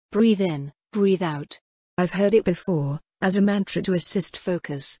Breathe in, breathe out. I've heard it before, as a mantra to assist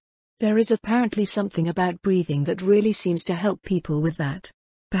focus. There is apparently something about breathing that really seems to help people with that.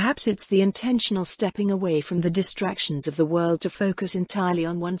 Perhaps it's the intentional stepping away from the distractions of the world to focus entirely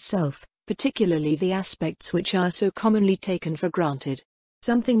on oneself, particularly the aspects which are so commonly taken for granted.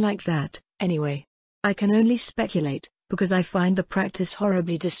 Something like that, anyway. I can only speculate, because I find the practice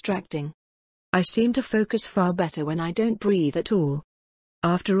horribly distracting. I seem to focus far better when I don't breathe at all.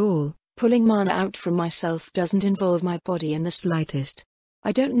 After all, pulling mana out from myself doesn't involve my body in the slightest.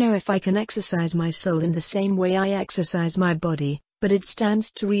 I don't know if I can exercise my soul in the same way I exercise my body, but it stands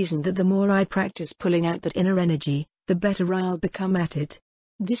to reason that the more I practice pulling out that inner energy, the better I'll become at it.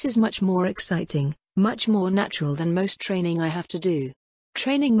 This is much more exciting, much more natural than most training I have to do.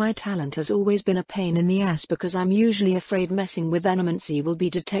 Training my talent has always been a pain in the ass because I'm usually afraid messing with animancy will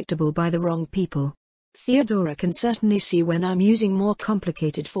be detectable by the wrong people. Theodora can certainly see when I'm using more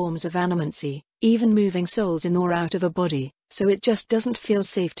complicated forms of animancy, even moving souls in or out of a body, so it just doesn't feel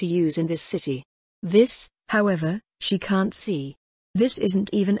safe to use in this city. This, however, she can't see. This isn't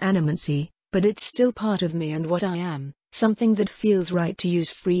even animancy, but it's still part of me and what I am, something that feels right to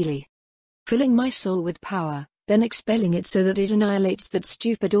use freely. Filling my soul with power, then expelling it so that it annihilates that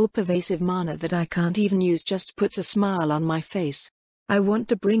stupid all-pervasive mana that I can't even use just puts a smile on my face. I want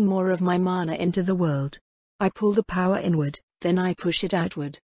to bring more of my mana into the world. I pull the power inward, then I push it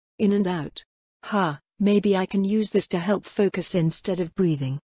outward. In and out. Maybe I can use this to help focus instead of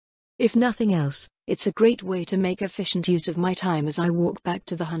breathing. If nothing else, it's a great way to make efficient use of my time as I walk back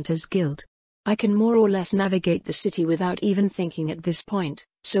to the Hunters Guild. I can more or less navigate the city without even thinking at this point,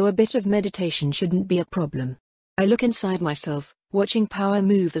 so a bit of meditation shouldn't be a problem. I look inside myself, watching power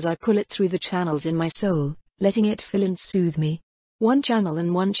move as I pull it through the channels in my soul, letting it fill and soothe me. One channel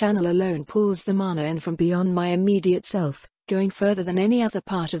and one channel alone pulls the mana in from beyond my immediate self, going further than any other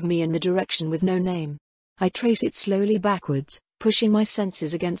part of me in the direction with no name. I trace it slowly backwards, pushing my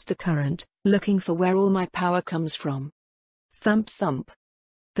senses against the current, looking for where all my power comes from. Thump thump.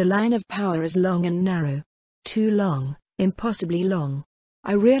 The line of power is long and narrow. Too long, impossibly long.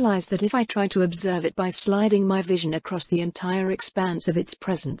 I realize that if I try to observe it by sliding my vision across the entire expanse of its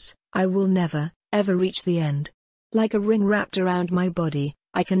presence, I will never, ever reach the end. Like a ring wrapped around my body,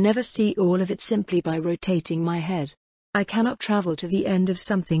 I can never see all of it simply by rotating my head. I cannot travel to the end of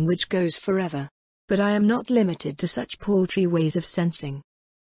something which goes forever. But I am not limited to such paltry ways of sensing.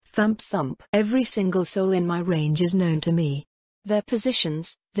 Thump thump. Every single soul in my range is known to me. Their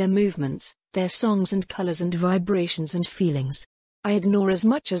positions, their movements, their songs and colors and vibrations and feelings. I ignore as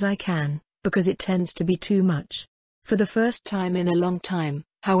much as I can, because it tends to be too much. For the first time in a long time,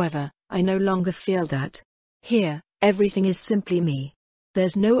 however, I no longer feel that. Here, everything is simply me.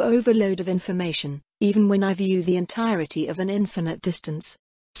 There's no overload of information, even when I view the entirety of an infinite distance.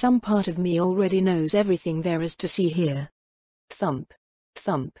 Some part of me already knows everything there is to see here. Thump.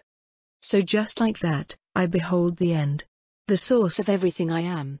 Thump. So just like that, I behold the end. The source of everything I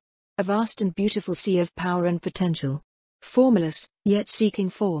am. A vast and beautiful sea of power and potential. Formless, yet seeking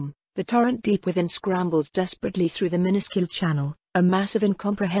form, the torrent deep within scrambles desperately through the minuscule channel, a mass of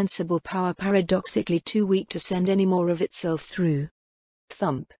incomprehensible power paradoxically too weak to send any more of itself through.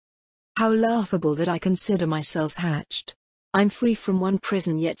 Thump. How laughable that I consider myself hatched. I'm free from one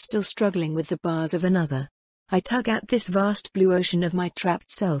prison yet still struggling with the bars of another. I tug at this vast blue ocean of my trapped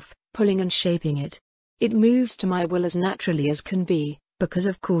self, pulling and shaping it. It moves to my will as naturally as can be, because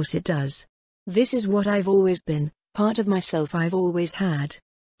of course it does. This is what I've always been, part of myself I've always had.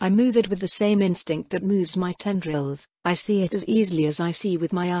 I move it with the same instinct that moves my tendrils. I see it as easily as I see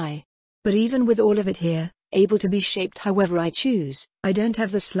with my eye. But even with all of it here, able to be shaped however I choose, I don't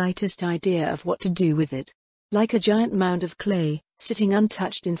have the slightest idea of what to do with it. Like a giant mound of clay, sitting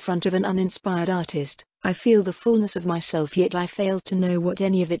untouched in front of an uninspired artist, I feel the fullness of myself yet I fail to know what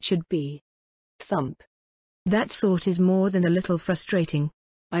any of it should be. Thump. That thought is more than a little frustrating.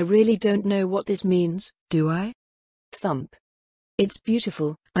 I really don't know what this means, do I? Thump. It's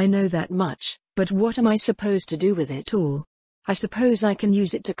beautiful, I know that much, but what am I supposed to do with it all? I suppose I can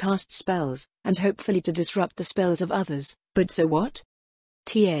use it to cast spells, and hopefully to disrupt the spells of others, but so what?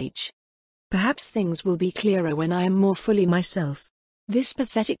 Perhaps things will be clearer when I am more fully myself. This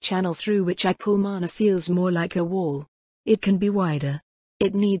pathetic channel through which I pull mana feels more like a wall. It can be wider.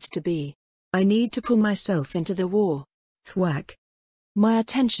 It needs to be. I need to pull myself into the war. Thwack. My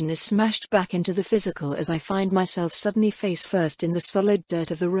attention is smashed back into the physical as I find myself suddenly face first in the solid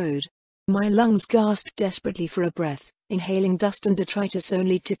dirt of the road. My lungs gasp desperately for a breath, inhaling dust and detritus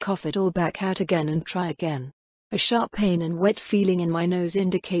only to cough it all back out again and try again. A sharp pain and wet feeling in my nose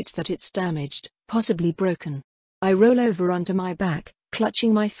indicates that it's damaged, possibly broken. I roll over onto my back,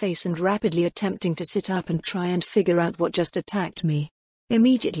 clutching my face and rapidly attempting to sit up and try and figure out what just attacked me.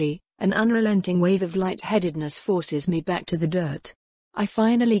 Immediately, an unrelenting wave of lightheadedness forces me back to the dirt. I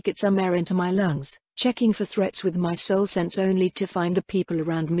finally get some air into my lungs, checking for threats with my soul sense only to find the people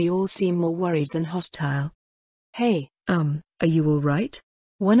around me all seem more worried than hostile. "Hey, are you all right?"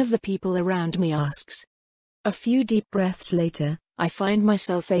 one of the people around me asks. A few deep breaths later, I find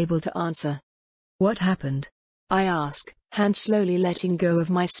myself able to answer. "What happened?" I ask, hand slowly letting go of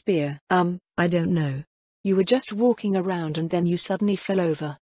my spear. I don't know. You were just walking around and then you suddenly fell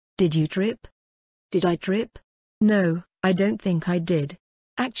over. Did you trip?" "Did I trip? No, I don't think I did.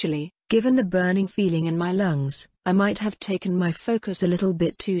 Actually, given the burning feeling in my lungs, I might have taken my focus a little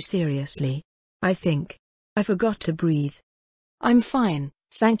bit too seriously. I think I forgot to breathe." "I'm fine,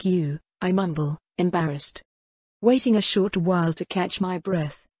 thank you," I mumble, embarrassed. Waiting a short while to catch my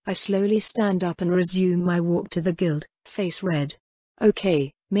breath, I slowly stand up and resume my walk to the guild, face red.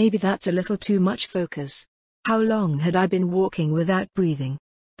 Okay, maybe that's a little too much focus. How long had I been walking without breathing?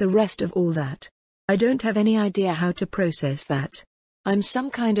 The rest of all that. I don't have any idea how to process that. I'm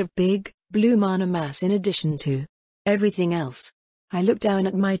some kind of big, blue mana mass in addition to everything else. I look down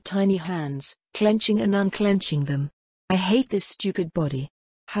at my tiny hands, clenching and unclenching them. I hate this stupid body.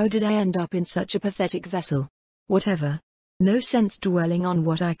 How did I end up in such a pathetic vessel? Whatever. No sense dwelling on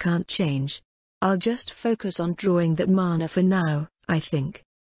what I can't change. I'll just focus on drawing that mana for now, I think.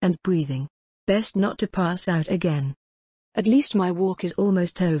 And breathing. Best not to pass out again. At least my walk is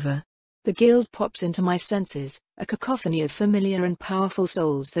almost over. The guild pops into my senses, a cacophony of familiar and powerful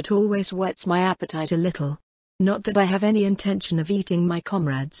souls that always whets my appetite a little. Not that I have any intention of eating my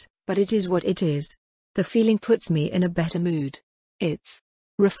comrades, but it is what it is. The feeling puts me in a better mood. It's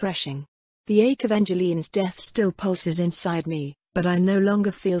refreshing. The ache of Angeline's death still pulses inside me, but I no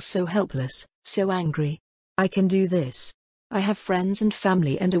longer feel so helpless, so angry. I can do this. I have friends and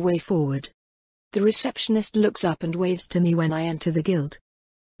family and a way forward. The receptionist looks up and waves to me when I enter the guild.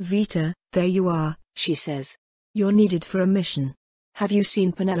 "Vita, there you are," she says. "You're needed for a mission. Have you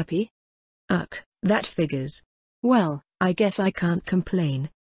seen Penelope?" "Ugh, that figures. Well, I guess I can't complain.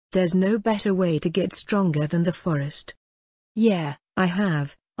 There's no better way to get stronger than the forest." "Yeah, I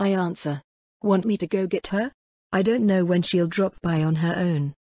have," I answer. "Want me to go get her?" "I don't know when she'll drop by on her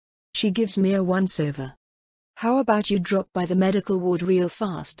own." She gives me a once-over. "How about you drop by the medical ward real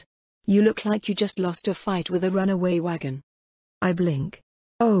fast? You look like you just lost a fight with a runaway wagon." I blink.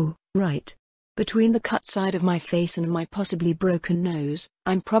 Oh, right. Between the cut side of my face and my possibly broken nose,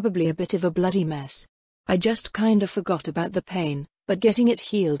 I'm probably a bit of a bloody mess. I just kinda forgot about the pain, but getting it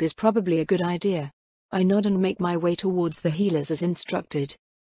healed is probably a good idea. I nod and make my way towards the healers as instructed.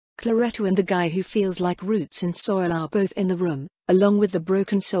 Claretta and the guy who feels like roots in soil are both in the room, along with the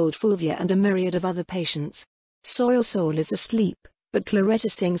broken-souled Fulvia and a myriad of other patients. Soil Soul is asleep, but Claretta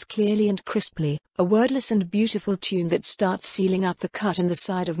sings clearly and crisply, a wordless and beautiful tune that starts sealing up the cut in the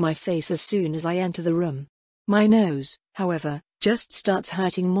side of my face as soon as I enter the room. My nose, however, just starts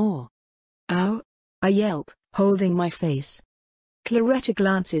hurting more. "Ow!" I yelp, holding my face. Claretta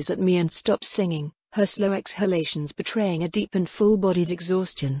glances at me and stops singing, her slow exhalations betraying a deep and full-bodied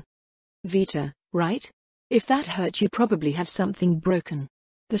exhaustion. "Vita, right? If that hurt you probably have something broken.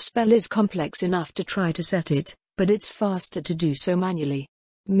 The spell is complex enough to try to set it, but it's faster to do so manually.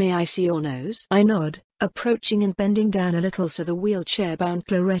 May I see your nose?" I nod, approaching and bending down a little so the wheelchair-bound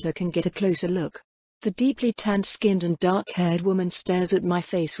Claretta can get a closer look. The deeply tanned-skinned and dark-haired woman stares at my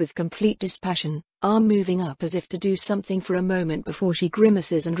face with complete dispassion, arm moving up as if to do something for a moment before she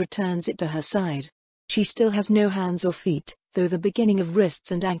grimaces and returns it to her side. She still has no hands or feet, though the beginning of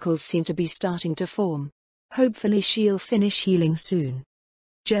wrists and ankles seem to be starting to form. Hopefully she'll finish healing soon.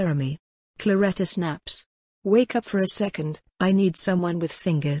 "Jeremy." Claretta snaps. "Wake up for a second, I need someone with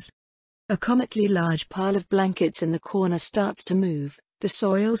fingers." A comically large pile of blankets in the corner starts to move, the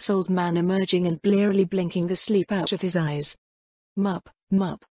soil-souled man emerging and blearily blinking the sleep out of his eyes. "Mup,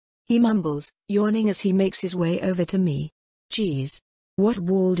 mup," he mumbles, yawning as he makes his way over to me. "Geez. What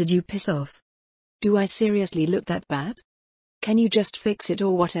wall did you piss off? Do I seriously look that bad? Can you just fix it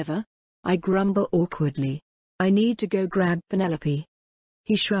or whatever?" I grumble awkwardly. "I need to go grab Penelope."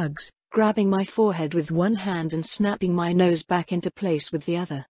 He shrugs, grabbing my forehead with one hand and snapping my nose back into place with the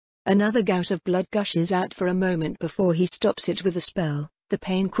other. Another gout of blood gushes out for a moment before he stops it with a spell, the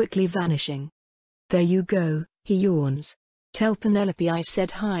pain quickly vanishing. "There you go," he yawns. "Tell Penelope I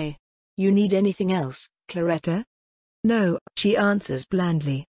said hi. You need anything else, Claretta?" "No," she answers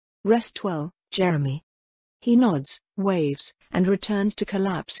blandly. "Rest well, Jeremy." He nods, waves, and returns to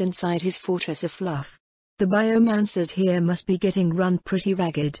collapse inside his fortress of fluff. The biomancers here must be getting run pretty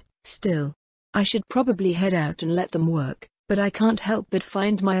ragged, still. I should probably head out and let them work, but I can't help but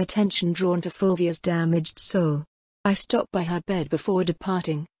find my attention drawn to Fulvia's damaged soul. I stop by her bed before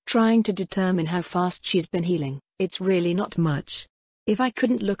departing, trying to determine how fast she's been healing. It's really not much. If I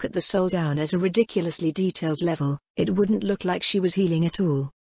couldn't look at the soul down at a ridiculously detailed level, it wouldn't look like she was healing at all.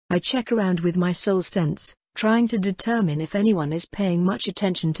 I check around with my soul sense, trying to determine if anyone is paying much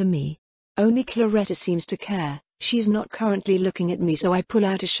attention to me. Only Claretta seems to care. She's not currently looking at me, so I pull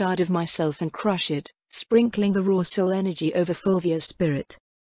out a shard of myself and crush it, sprinkling the raw soul energy over Fulvia's spirit.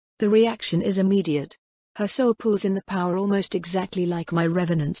 The reaction is immediate. Her soul pulls in the power almost exactly like my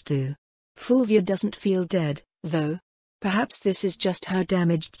revenants do. Fulvia doesn't feel dead, though. Perhaps this is just how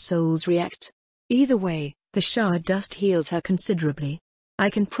damaged souls react. Either way, the shard dust heals her considerably. I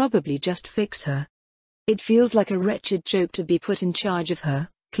can probably just fix her. It feels like a wretched joke to be put in charge of her,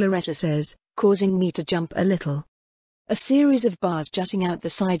 Claretta says, causing me to jump a little. A series of bars jutting out the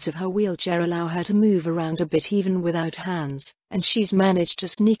sides of her wheelchair allow her to move around a bit even without hands, and she's managed to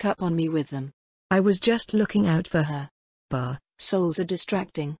sneak up on me with them. I was just looking out for her. Souls are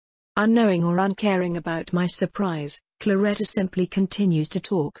distracting. Unknowing or uncaring about my surprise, Claretta simply continues to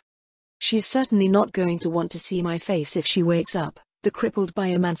talk. She's certainly not going to want to see my face if she wakes up, the crippled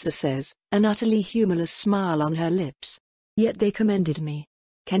biomancer says, an utterly humorless smile on her lips. Yet they commended me.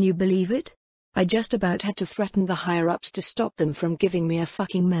 Can you believe it? I just about had to threaten the higher-ups to stop them from giving me a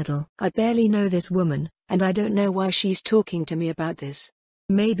fucking medal. I barely know this woman, and I don't know why she's talking to me about this.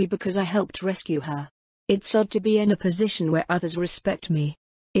 Maybe because I helped rescue her. It's odd to be in a position where others respect me.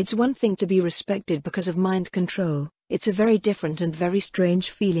 It's one thing to be respected because of mind control, it's a very different and very strange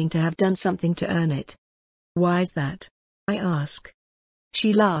feeling to have done something to earn it. Why's that? I ask.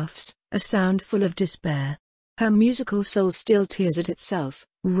 She laughs, a sound full of despair. Her musical soul still tears at itself,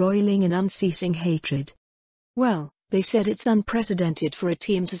 roiling in unceasing hatred. Well, they said it's unprecedented for a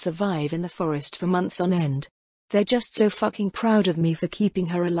team to survive in the forest for months on end. They're just so fucking proud of me for keeping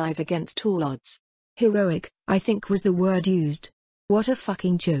her alive against all odds. Heroic, I think was the word used. What a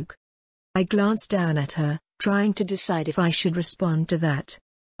fucking joke. I glance down at her, trying to decide if I should respond to that.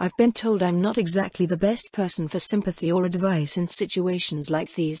 I've been told I'm not exactly the best person for sympathy or advice in situations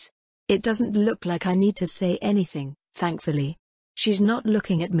like these. It doesn't look like I need to say anything, thankfully. She's not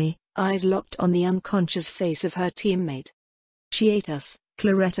looking at me, eyes locked on the unconscious face of her teammate. She ate us,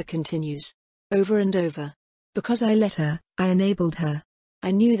 Claretta continues. Over and over. Because I let her, I enabled her.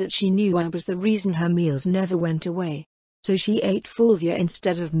 I knew that she knew I was the reason her meals never went away. So she ate Fulvia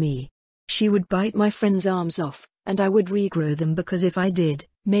instead of me. She would bite my friend's arms off, and I would regrow them because if I did,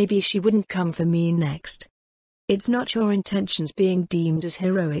 maybe she wouldn't come for me next. It's not your intentions being deemed as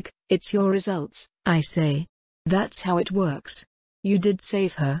heroic, it's your results, I say. That's how it works. You did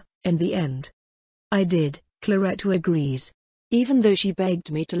save her, in the end. I did, Claretta agrees. Even though she begged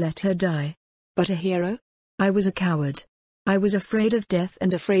me to let her die. But a hero? I was a coward. I was afraid of death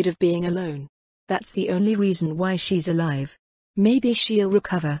and afraid of being alone. That's the only reason why she's alive. Maybe she'll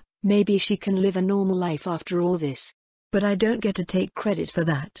recover, maybe she can live a normal life after all this. But I don't get to take credit for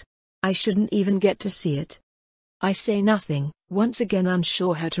that. I shouldn't even get to see it. I say nothing, once again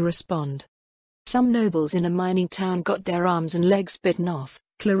unsure how to respond. Some nobles in a mining town got their arms and legs bitten off,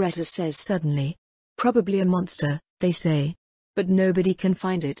 Claretta says suddenly. Probably a monster, they say. But nobody can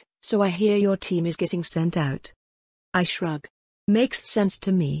find it, so I hear your team is getting sent out. I shrug. Makes sense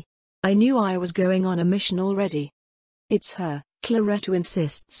to me. I knew I was going on a mission already. It's her, Claretta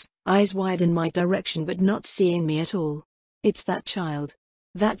insists, eyes wide in my direction but not seeing me at all. It's that child.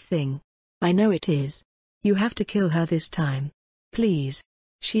 That thing. I know it is. You have to kill her this time. Please.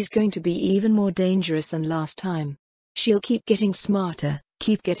 She's going to be even more dangerous than last time. She'll keep getting smarter,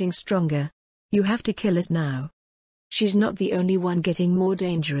 keep getting stronger. You have to kill it now. She's not the only one getting more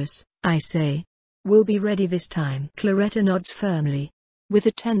dangerous, I say. We'll be ready this time. Claretta nods firmly. With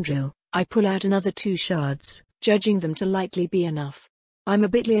a tendril, I pull out another 2 shards, judging them to likely be enough. I'm a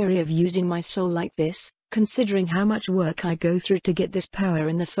bit leery of using my soul like this, considering how much work I go through to get this power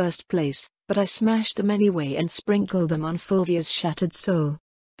in the first place, but I smash them anyway and sprinkle them on Fulvia's shattered soul.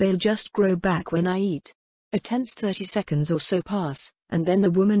 They'll just grow back when I eat. A tense 30 seconds or so pass, and then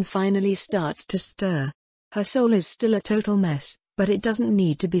the woman finally starts to stir. Her soul is still a total mess, but it doesn't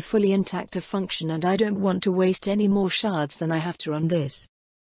need to be fully intact to function, and I don't want to waste any more shards than I have to on this.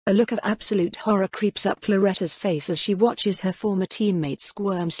 A look of absolute horror creeps up Claretta's face as she watches her former teammate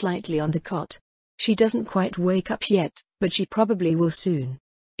squirm slightly on the cot. She doesn't quite wake up yet, but she probably will soon.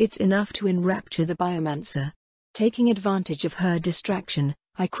 It's enough to enrapture the biomancer. Taking advantage of her distraction,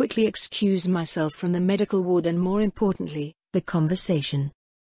 I quickly excuse myself from the medical ward and, more importantly, the conversation.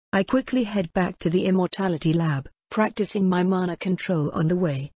 I quickly head back to the immortality lab, practicing my mana control on the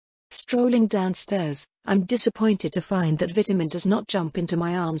way. Strolling downstairs, I'm disappointed to find that Vitamin does not jump into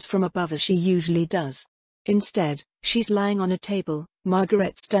my arms from above as she usually does. Instead, she's lying on a table,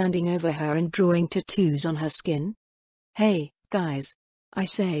 Margaret standing over her and drawing tattoos on her skin. "Hey, guys," I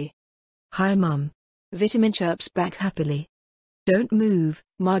say. "Hi, Mum." Vitamin chirps back happily. "Don't move,"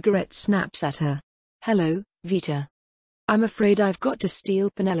 Margaret snaps at her. "Hello, Vita." "I'm afraid I've got to steal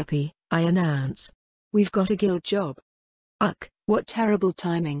Penelope," I announce. "We've got a guild job." "Ugh, what terrible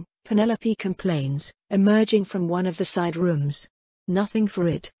timing," Penelope complains, emerging from one of the side rooms. "Nothing for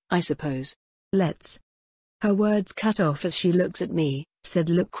it, I suppose. Let's." Her words cut off as she looks at me, said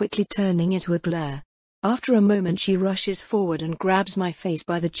look quickly turning into a glare. After a moment she rushes forward and grabs my face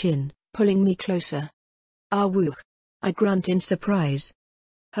by the chin, pulling me closer. "Ah woo!" I grunt in surprise.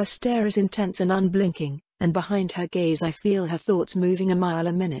 Her stare is intense and unblinking, and behind her gaze I feel her thoughts moving a mile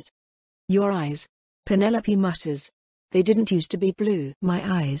a minute. "Your eyes," Penelope mutters. "They didn't used to be blue."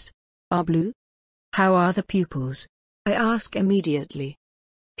 "My eyes are blue? How are the pupils?" I ask immediately.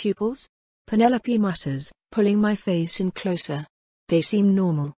 "Pupils?" Penelope mutters, pulling my face in closer. "They seem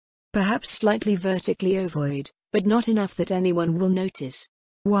normal. Perhaps slightly vertically ovoid, but not enough that anyone will notice."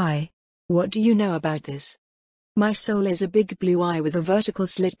 "Why? What do you know about this?" "My soul is a big blue eye with a vertical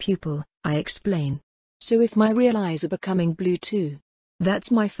slit pupil," I explain. "So if my real eyes are becoming blue too,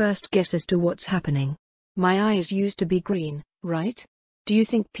 that's my first guess as to what's happening. My eyes used to be green, right? Do you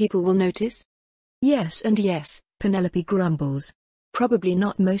think people will notice?" "Yes and yes," Penelope grumbles. "Probably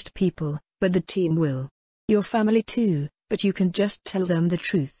not most people, but the team will. Your family too, but you can just tell them the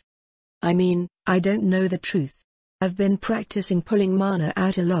truth." "I mean, I don't know the truth. I've been practicing pulling mana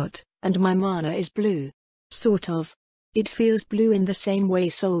out a lot, and my mana is blue. Sort of. It feels blue in the same way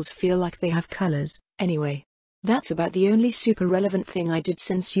souls feel like they have colors. Anyway, that's about the only super relevant thing I did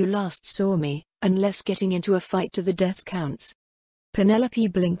since you last saw me, unless getting into a fight to the death counts." Penelope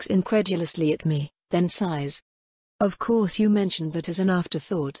blinks incredulously at me, then sighs. "Of course you mentioned that as an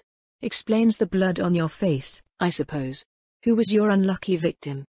afterthought. Explains the blood on your face, I suppose. Who was your unlucky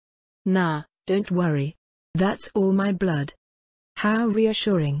victim?" "Nah, don't worry. That's all my blood." "How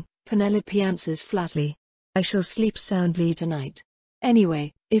reassuring," Penelope answers flatly. "I shall sleep soundly tonight.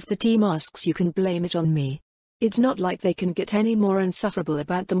 Anyway, if the team asks you can blame it on me. It's not like they can get any more insufferable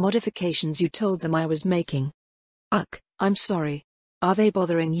about the modifications you told them I was making." "Ugh, I'm sorry. Are they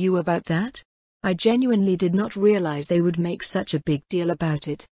bothering you about that? I genuinely did not realize they would make such a big deal about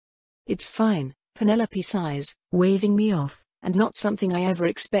it." "It's fine," Penelope sighs, waving me off, and not something I ever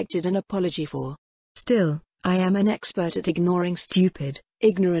expected an apology for. Still, I am an expert at ignoring stupid,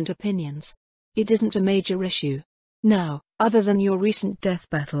 ignorant opinions. It isn't a major issue. Now, other than your recent death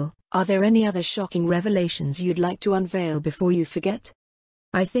battle, are there any other shocking revelations you'd like to unveil before you forget?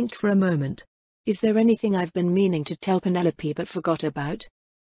 I think for a moment. Is there anything I've been meaning to tell Penelope but forgot about?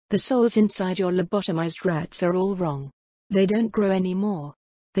 The souls inside your lobotomized rats are all wrong. They don't grow anymore.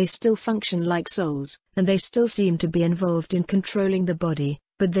 They still function like souls, and they still seem to be involved in controlling the body,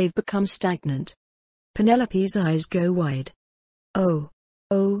 but they've become stagnant." Penelope's eyes go wide. Oh,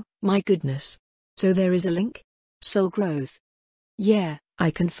 my goodness. So there is a link? Soul growth. Yeah,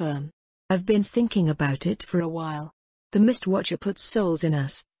 I confirm. I've been thinking about it for a while. The Mistwatcher puts souls in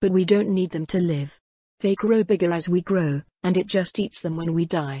us, but we don't need them to live. They grow bigger as we grow, and it just eats them when we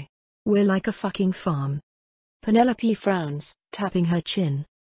die. We're like a fucking farm. Penelope frowns, tapping her chin.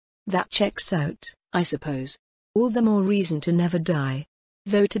 That checks out, I suppose. All the more reason to never die.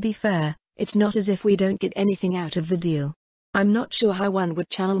 Though to be fair, it's not as if we don't get anything out of the deal. I'm not sure how one would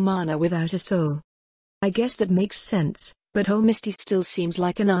channel mana without a soul. I guess that makes sense, but whole Misty still seems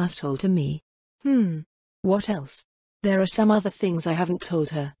like an asshole to me. What else? There are some other things I haven't told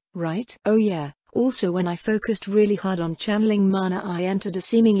her, right? Oh yeah, also when I focused really hard on channeling mana I entered a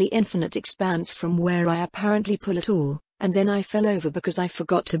seemingly infinite expanse from where I apparently pull it all, and then I fell over because I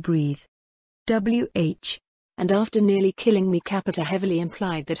forgot to breathe. WH. And after nearly killing me, Capita heavily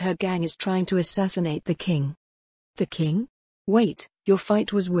implied that her gang is trying to assassinate the king. The king? Wait, your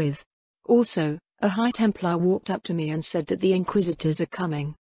fight was with... Also, a High Templar walked up to me and said that the Inquisitors are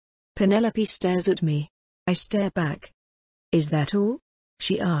coming. Penelope stares at me. I stare back. Is that all?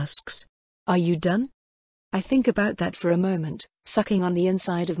 She asks. Are you done? I think about that for a moment, sucking on the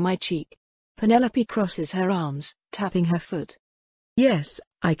inside of my cheek. Penelope crosses her arms, tapping her foot. Yes,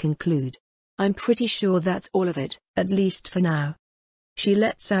 I conclude. I'm pretty sure that's all of it, at least for now. She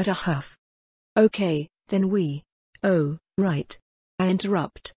lets out a huff. Okay, then we... Oh, right. I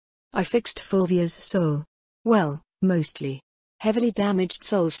interrupt. I fixed Fulvia's soul. Well, mostly. Heavily damaged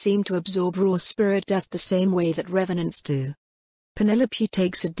souls seem to absorb raw spirit dust the same way that revenants do. Penelope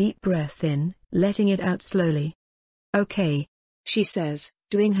takes a deep breath in, letting it out slowly. Okay, she says,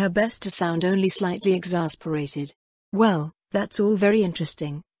 doing her best to sound only slightly exasperated. Well, that's all very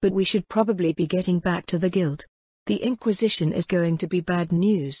interesting, but we should probably be getting back to the guild. The Inquisition is going to be bad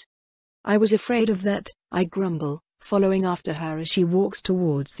news. I was afraid of that, I grumble, following after her as she walks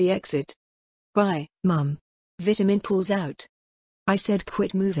towards the exit. Bye, Mum. Vitamin pulls out. I said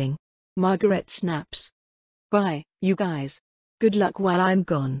quit moving. Margaret snaps. Bye, you guys. Good luck while I'm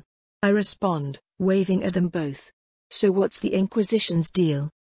gone. I respond, waving at them both. So what's the Inquisition's deal?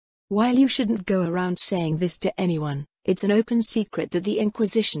 While you shouldn't go around saying this to anyone, it's an open secret that the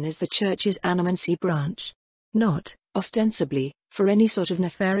Inquisition is the Church's animancy branch. Not, ostensibly, for any sort of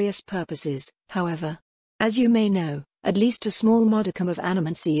nefarious purposes, however. As you may know, at least a small modicum of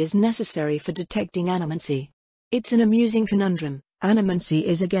animancy is necessary for detecting animancy. It's an amusing conundrum. Animancy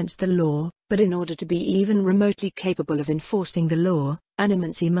is against the law, but in order to be even remotely capable of enforcing the law,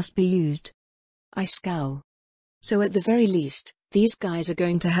 animancy must be used. I scowl. So at the very least, these guys are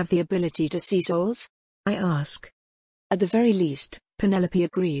going to have the ability to see souls? I ask. At the very least, Penelope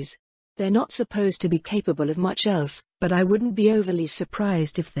agrees. They're not supposed to be capable of much else, but I wouldn't be overly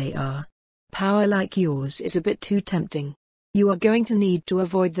surprised if they are. Power like yours is a bit too tempting. You are going to need to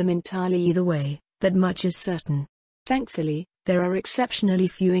avoid them entirely either way, that much is certain. Thankfully, there are exceptionally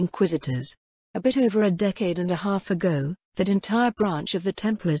few Inquisitors. A bit over a decade and a half ago, that entire branch of the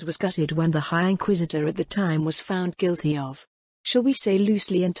Templars was gutted when the High Inquisitor at the time was found guilty of, shall we say,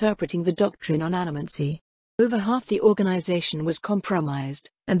 loosely interpreting the doctrine on animancy. Over half the organization was compromised,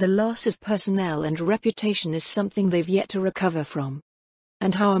 and the loss of personnel and reputation is something they've yet to recover from.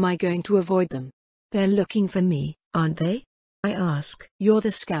 And how am I going to avoid them? They're looking for me, aren't they? I ask. You're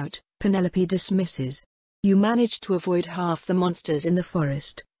the scout, Penelope dismisses. You managed to avoid half the monsters in the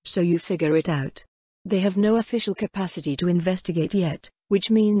forest, so you figure it out. They have no official capacity to investigate yet, which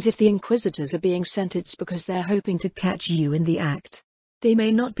means if the Inquisitors are being sent it's because they're hoping to catch you in the act. They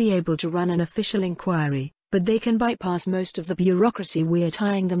may not be able to run an official inquiry, but they can bypass most of the bureaucracy we're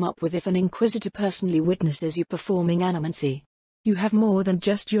tying them up with if an Inquisitor personally witnesses you performing animancy. You have more than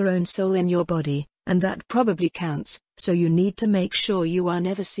just your own soul in your body, and that probably counts, so you need to make sure you are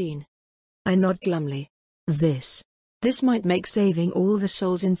never seen. I nod glumly. This might make saving all the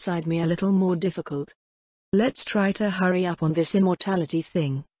souls inside me a little more difficult. Let's try to hurry up on this immortality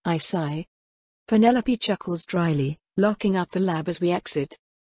thing, I sigh. Penelope chuckles dryly, locking up the lab as we exit.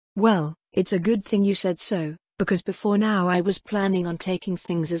 Well, it's a good thing you said so, because before now I was planning on taking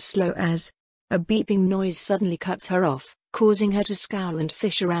things as slow as... A beeping noise suddenly cuts her off, causing her to scowl and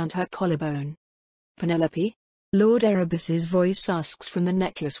fish around her collarbone. Penelope? Lord Erebus's voice asks from the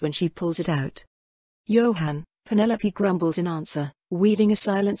necklace when she pulls it out. Johann, Penelope grumbles in answer, weaving a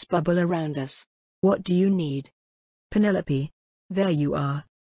silence bubble around us. What do you need? Penelope. There you are.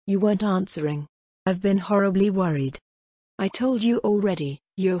 You weren't answering. I've been horribly worried. I told you already,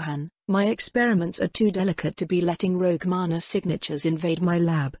 Johann, my experiments are too delicate to be letting rogue mana signatures invade my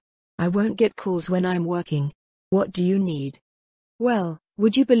lab. I won't get calls when I'm working. What do you need? Well,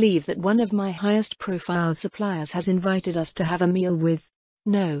 would you believe that one of my highest profile suppliers has invited us to have a meal with...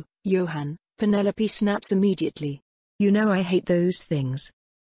 No, Johann, Penelope snaps immediately. You know I hate those things.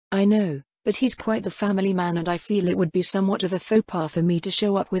 I know, but he's quite the family man and I feel it would be somewhat of a faux pas for me to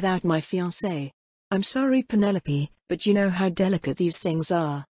show up without my fiancé. I'm sorry Penelope, but you know how delicate these things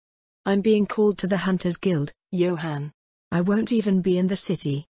are. I'm being called to the Hunters Guild, Johann. I won't even be in the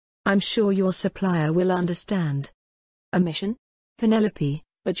city. I'm sure your supplier will understand. A mission? Penelope,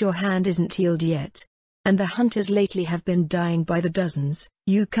 but your hand isn't healed yet. And the hunters lately have been dying by the dozens.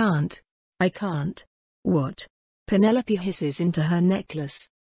 You can't. I can't. What? Penelope hisses into her necklace.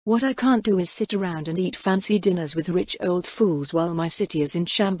 What I can't do is sit around and eat fancy dinners with rich old fools while my city is in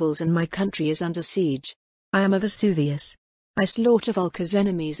shambles and my country is under siege. I am a Vesuvius. I slaughter Volca's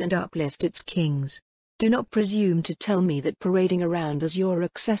enemies and uplift its kings. Do not presume to tell me that parading around as your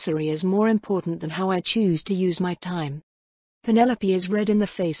accessory is more important than how I choose to use my time. Penelope is red in the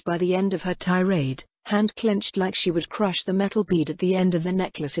face by the end of her tirade, hand clenched like she would crush the metal bead at the end of the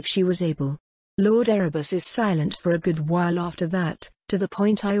necklace if she was able. Lord Erebus is silent for a good while after that, to the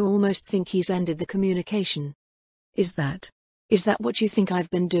point I almost think he's ended the communication. Is that what you think I've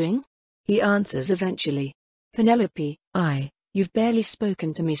been doing? He answers eventually. Penelope, you've barely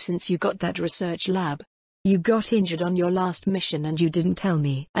spoken to me since you got that research lab. You got injured on your last mission and you didn't tell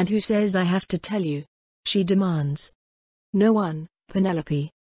me. And who says I have to tell you? She demands. No one,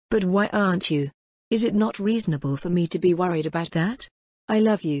 Penelope. But why aren't you? Is it not reasonable for me to be worried about that? I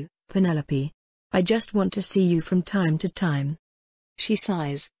love you, Penelope. I just want to see you from time to time. She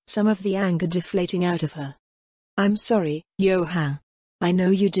sighs, some of the anger deflating out of her. I'm sorry, Johann. I know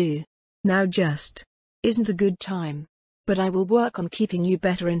you do. Now just isn't a good time. but I will work on keeping you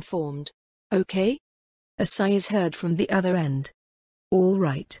better informed. Okay? A sigh is heard from the other end. All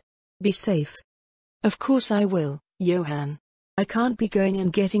right. Be safe. Of course I will, Johann. I can't be going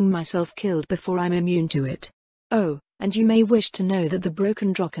and getting myself killed before I'm immune to it. Oh, and you may wish to know that the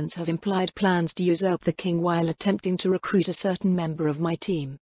Broken Dragons have implied plans to usurp the king while attempting to recruit a certain member of my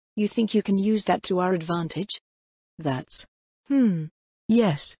team. You think you can use that to our advantage? That's...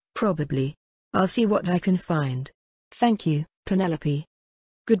 Yes, probably. I'll see what I can find. Thank you, Penelope.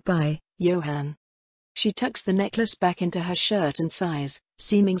 Goodbye, Johann. She tucks the necklace back into her shirt and sighs,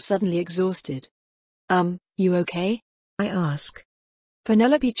 seeming suddenly exhausted. You okay? I ask.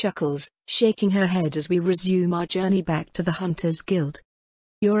 Penelope chuckles, shaking her head as we resume our journey back to the Hunters Guild.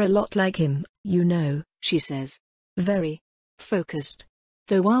 You're a lot like him, you know, she says. Very focused.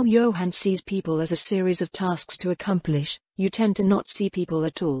 Though while Johann sees people as a series of tasks to accomplish, you tend to not see people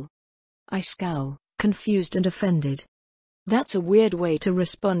at all. I scowl, confused and offended. That's a weird way to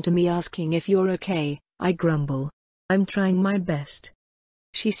respond to me asking if you're okay, I grumble. I'm trying my best.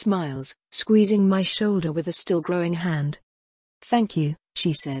 She smiles, squeezing my shoulder with a still growing hand. Thank you,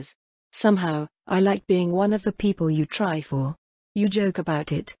 she says. Somehow, I like being one of the people you try for. You joke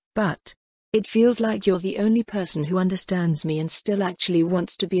about it, but it feels like you're the only person who understands me and still actually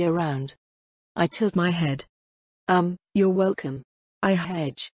wants to be around. I tilt my head. You're welcome. I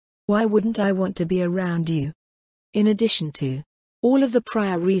hedge. Why wouldn't I want to be around you? In addition to all of the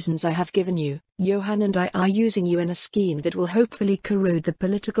prior reasons I have given you, Johann and I are using you in a scheme that will hopefully corrode the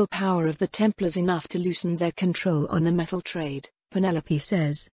political power of the Templars enough to loosen their control on the metal trade, Penelope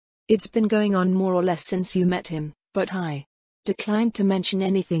says. It's been going on more or less since you met him, but I declined to mention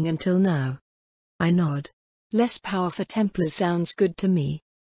anything until now. I nod. Less power for Templars sounds good to me.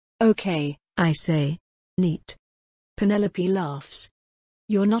 Okay, I say. Neat. Penelope laughs.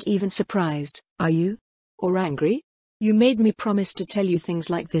 You're not even surprised, are you? Or angry? You made me promise to tell you things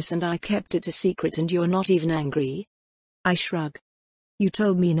like this and I kept it a secret and you're not even angry? I shrug. You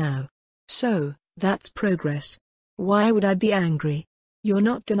told me now. So, that's progress. Why would I be angry? You're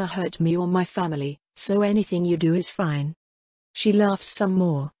not gonna hurt me or my family, so anything you do is fine. She laughs some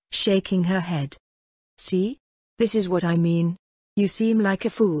more, shaking her head. See? This is what I mean. You seem like a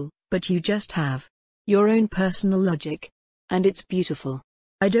fool, but you just have your own personal logic. And it's beautiful.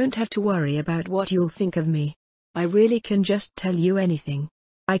 I don't have to worry about what you'll think of me. I really can just tell you anything.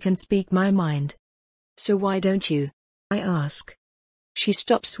 I can speak my mind. So why don't you? I ask. She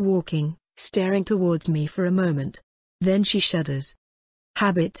stops walking, staring towards me for a moment. Then she shudders.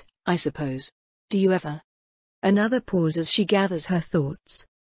 Habit, I suppose. Do you ever? Another pause as she gathers her thoughts.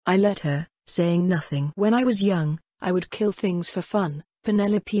 I let her, saying nothing. When I was young, I would kill things for fun,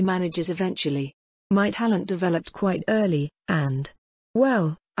 Penelope manages eventually. My talent developed quite early, and,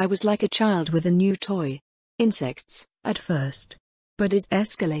 well, I was like a child with a new toy. Insects, at first. But it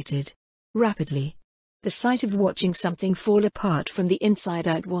escalated. Rapidly. The sight of watching something fall apart from the inside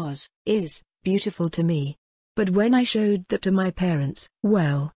out is, beautiful to me. But when I showed that to my parents,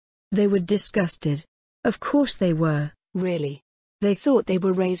 well, they were disgusted. Of course they were, really. They thought they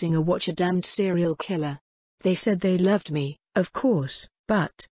were raising a watch-a-damned serial killer. They said they loved me, of course,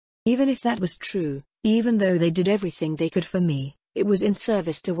 but even if that was true, even though they did everything they could for me, it was in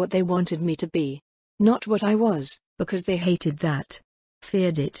service to what they wanted me to be. Not what I was, because they hated that.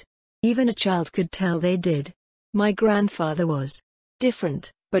 Feared it. Even a child could tell they did. My grandfather was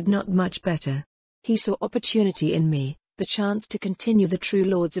different, but not much better. He saw opportunity in me, the chance to continue the true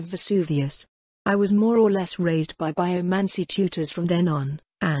Lords of Vesuvius. I was more or less raised by biomancy tutors from then on,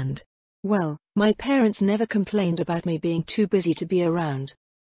 and, well, my parents never complained about me being too busy to be around.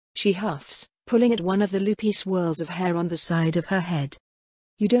 She huffs, pulling at one of the loopy swirls of hair on the side of her head.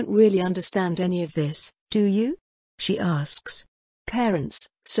 You don't really understand any of this, do you? She asks. Parents,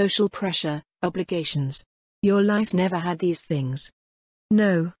 social pressure, obligations. Your life never had these things.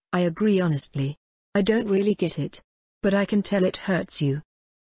 No, I agree honestly. I don't really get it. But I can tell it hurts you.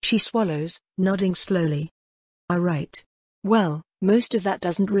 She swallows, nodding slowly. Right. Well, most of that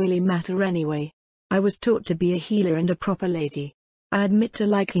doesn't really matter anyway. I was taught to be a healer and a proper lady. I admit to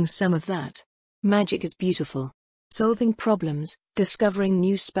liking some of that. Magic is beautiful. Solving problems, discovering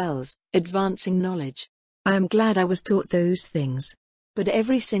new spells, advancing knowledge. I am glad I was taught those things. But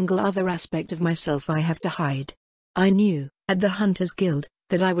every single other aspect of myself I have to hide. I knew, at the Hunters Guild,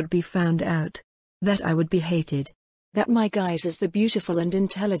 that I would be found out. That I would be hated. That my guise as the beautiful and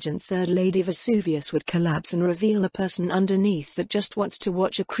intelligent Third Lady Vesuvius would collapse and reveal a person underneath that just wants to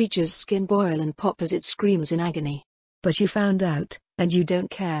watch a creature's skin boil and pop as it screams in agony. But you found out, and you don't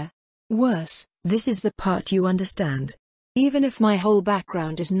care. Worse, this is the part you understand. Even if my whole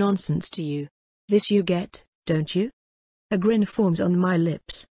background is nonsense to you. This you get, don't you? A grin forms on my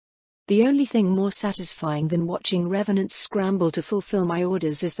lips. The only thing more satisfying than watching revenants scramble to fulfill my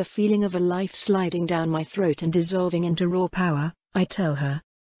orders is the feeling of a life sliding down my throat and dissolving into raw power, I tell her.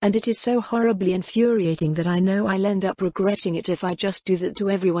 And it is so horribly infuriating that I know I'll end up regretting it if I just do that to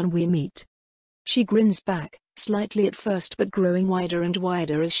everyone we meet. She grins back, slightly at first but growing wider and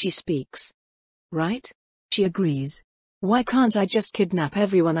wider as she speaks. Right? She agrees. Why can't I just kidnap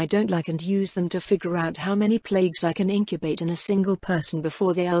everyone I don't like and use them to figure out how many plagues I can incubate in a single person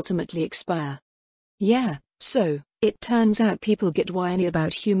before they ultimately expire? Yeah, so, it turns out people get whiny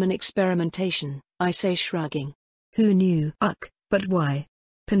about human experimentation, I say, shrugging. Who knew? But why?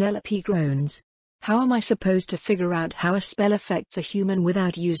 Penelope groans. How am I supposed to figure out how a spell affects a human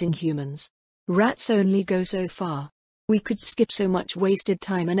without using humans? Rats only go so far. We could skip so much wasted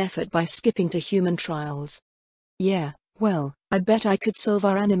time and effort by skipping to human trials. Yeah. Well, I bet I could solve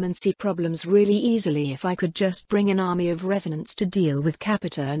our animancy problems really easily if I could just bring an army of revenants to deal with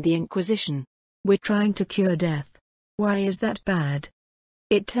Capita and the Inquisition. We're trying to cure death. Why is that bad?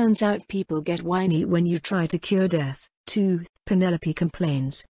 It turns out people get whiny when you try to cure death, too, Penelope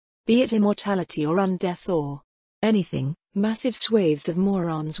complains. Be it immortality or undeath or anything, massive swathes of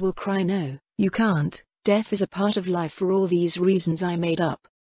morons will cry no, you can't, death is a part of life for all these reasons I made up.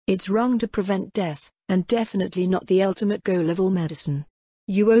 It's wrong to prevent death, and definitely not the ultimate goal of all medicine.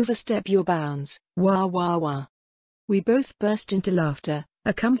 You overstep your bounds, wah wah wah. We both burst into laughter,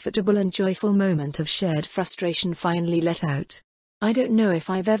 a comfortable and joyful moment of shared frustration finally let out. I don't know if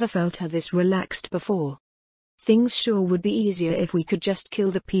I've ever felt her this relaxed before. Things sure would be easier if we could just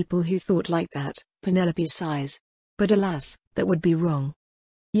kill the people who thought like that, Penelope sighs. But alas, that would be wrong.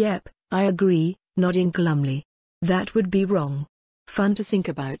 Yep, I agree, nodding glumly. That would be wrong. Fun to think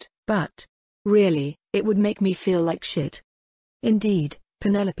about, but really, it would make me feel like shit. Indeed,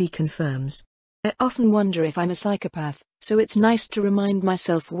 Penelope confirms. I often wonder if I'm a psychopath, so it's nice to remind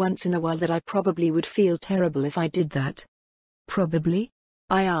myself once in a while that I probably would feel terrible if I did that. Probably?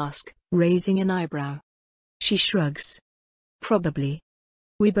 I ask, raising an eyebrow. She shrugs. Probably.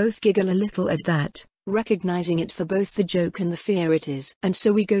 We both giggle a little at that, recognizing it for both the joke and the fear it is. And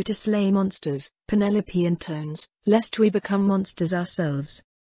so we go to slay monsters, Penelope intones, lest we become monsters ourselves.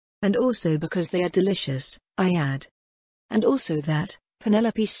 And also because they are delicious, I add. And also that,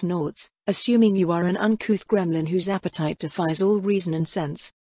 Penelope snorts, assuming you are an uncouth gremlin whose appetite defies all reason and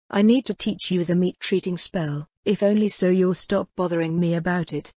sense. I need to teach you the meat-treating spell, if only so you'll stop bothering me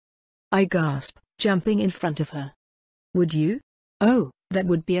about it. I gasp, jumping in front of her. Would you? Oh, that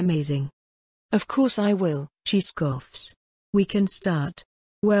would be amazing. Of course I will, she scoffs. We can start.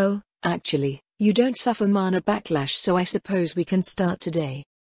 Well, actually, you don't suffer mana backlash, so I suppose we can start today.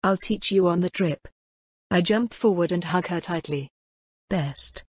 I'll teach you on the trip. I jump forward and hug her tightly.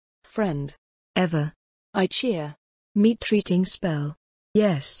 Best friend ever. I cheer. Meat-treating spell.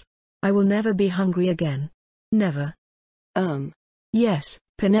 Yes. I will never be hungry again. Never. Yes,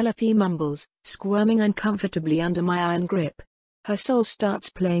 Penelope mumbles, squirming uncomfortably under my iron grip. Her soul starts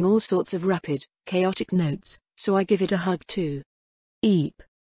playing all sorts of rapid, chaotic notes, so I give it a hug too. Eep.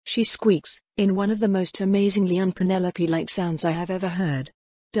 She squeaks, in one of the most amazingly un-Penelope-like sounds I have ever heard.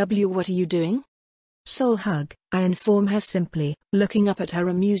 What are you doing? Soul hug, I inform her simply, looking up at her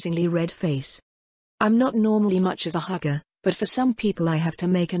amusingly red face. I'm not normally much of a hugger, but for some people I have to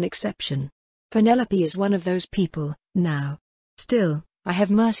make an exception. Penelope is one of those people, now. Still, I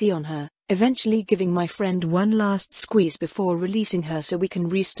have mercy on her, eventually giving my friend one last squeeze before releasing her so we can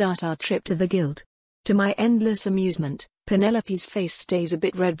restart our trip to the guild. To my endless amusement, Penelope's face stays a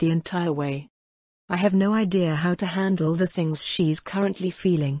bit red the entire way. I have no idea how to handle the things she's currently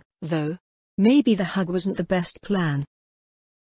feeling, though. Maybe the hug wasn't the best plan.